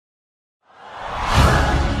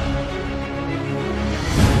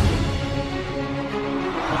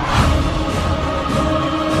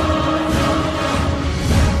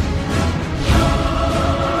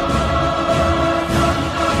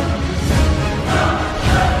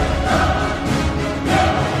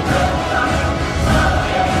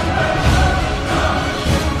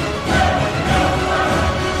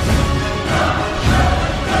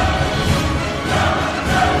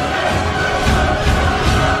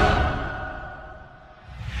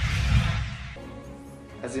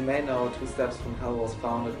you may know, Two Steps from Hell was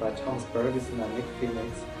founded by Thomas Bergeson and Nick Phoenix,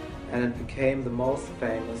 and it became the most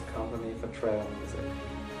famous company for trailer music.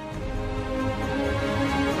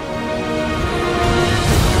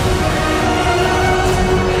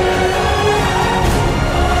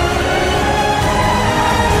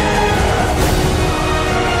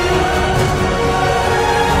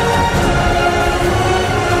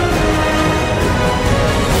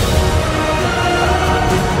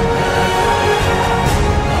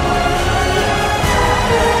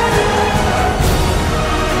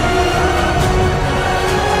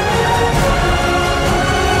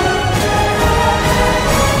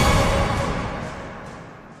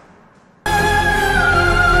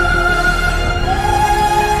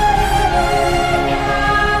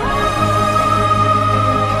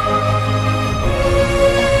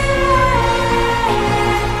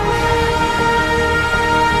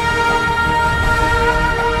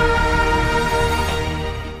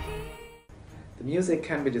 The music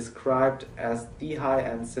can be described as the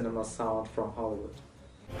high-end cinema sound from Hollywood.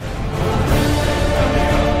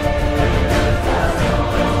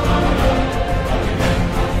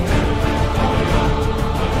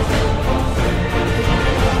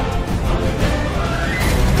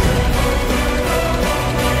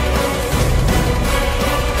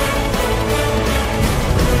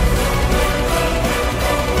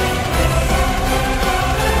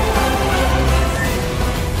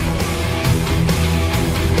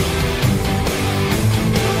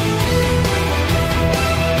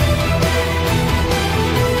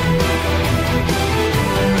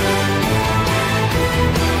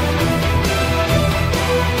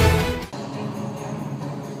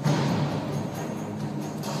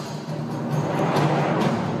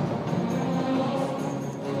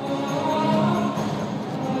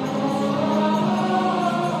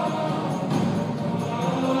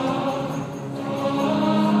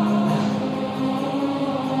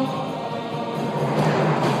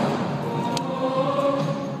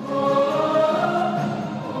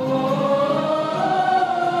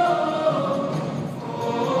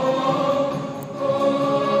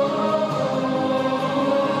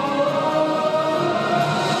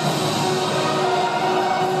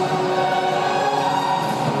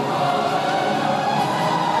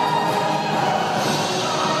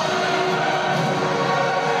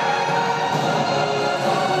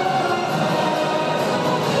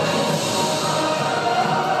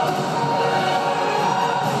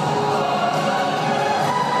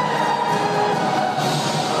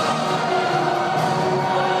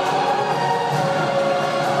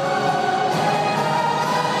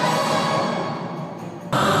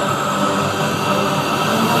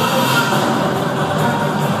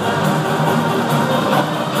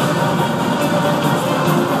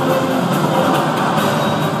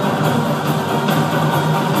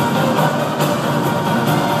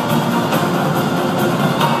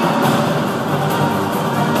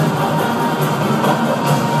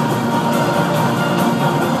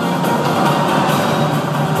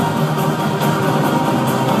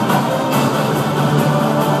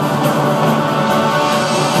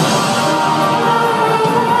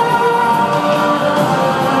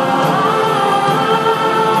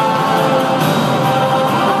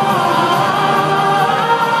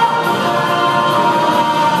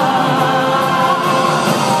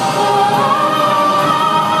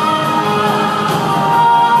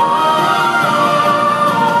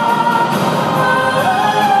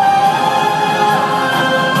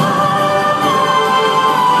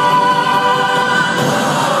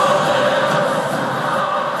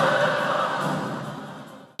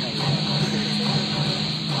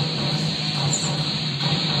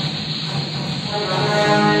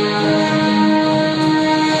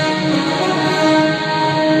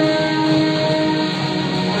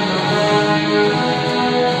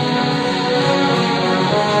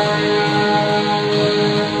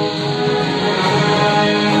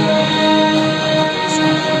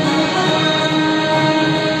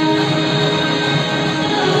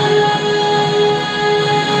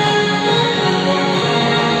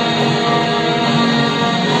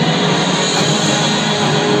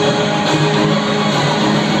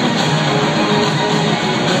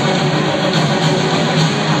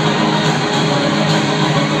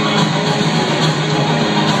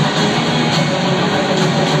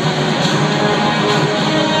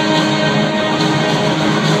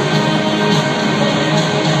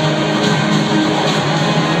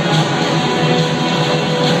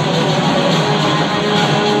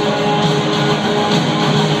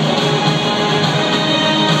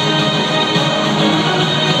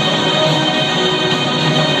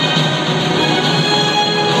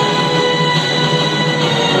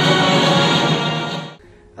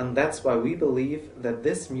 why we believe that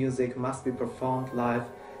this music must be performed live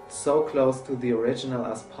so close to the original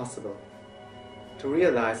as possible. To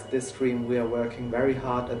realize this dream, we are working very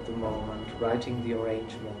hard at the moment, writing the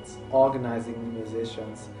arrangements, organizing the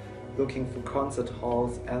musicians, looking for concert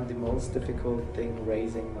halls, and the most difficult thing,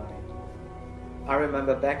 raising money. I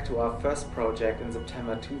remember back to our first project in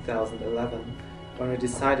September 2011, when we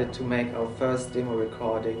decided to make our first demo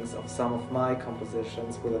recordings of some of my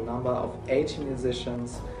compositions with a number of 80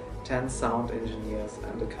 musicians, 10 sound engineers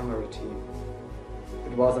and a camera team.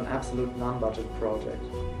 It was an absolute non-budget project.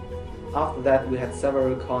 After that we had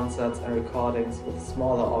several concerts and recordings with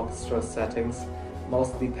smaller orchestra settings,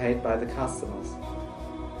 mostly paid by the customers.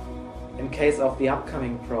 In case of the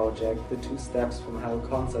upcoming project, the 2 Steps from Hell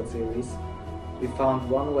concert series, we found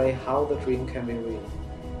one way how the dream can be real.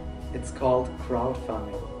 It's called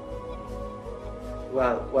crowdfunding.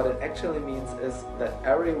 Well, what it actually means is that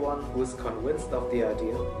everyone who is convinced of the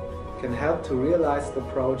idea can help to realize the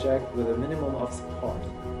project with a minimum of support.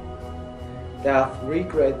 There are 3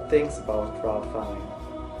 great things about crowdfunding.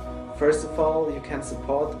 First of all, you can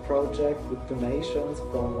support the project with donations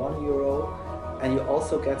from €1 and you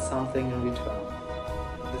also get something in return.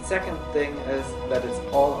 The second thing is that it's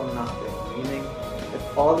all or nothing, meaning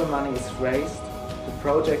if all the money is raised, the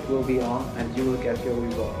project will be on and you will get your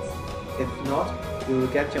rewards. If not, you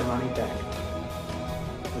will get your money back.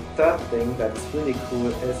 The third thing that is really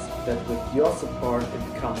cool is that with your support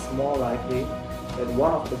it becomes more likely that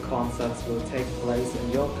one of the concerts will take place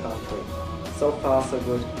in your country. So far so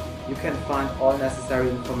good. You can find all necessary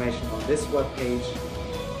information on this webpage,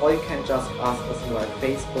 or you can just ask us via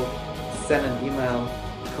Facebook, send an email,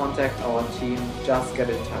 contact our team, just get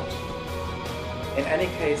in touch. In any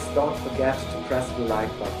case, don't forget to press the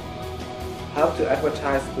like button. Help to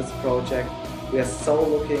advertise this project, we are so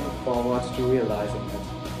looking forward to realizing it.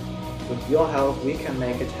 With your help we can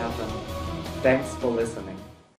make it happen. Thanks for listening.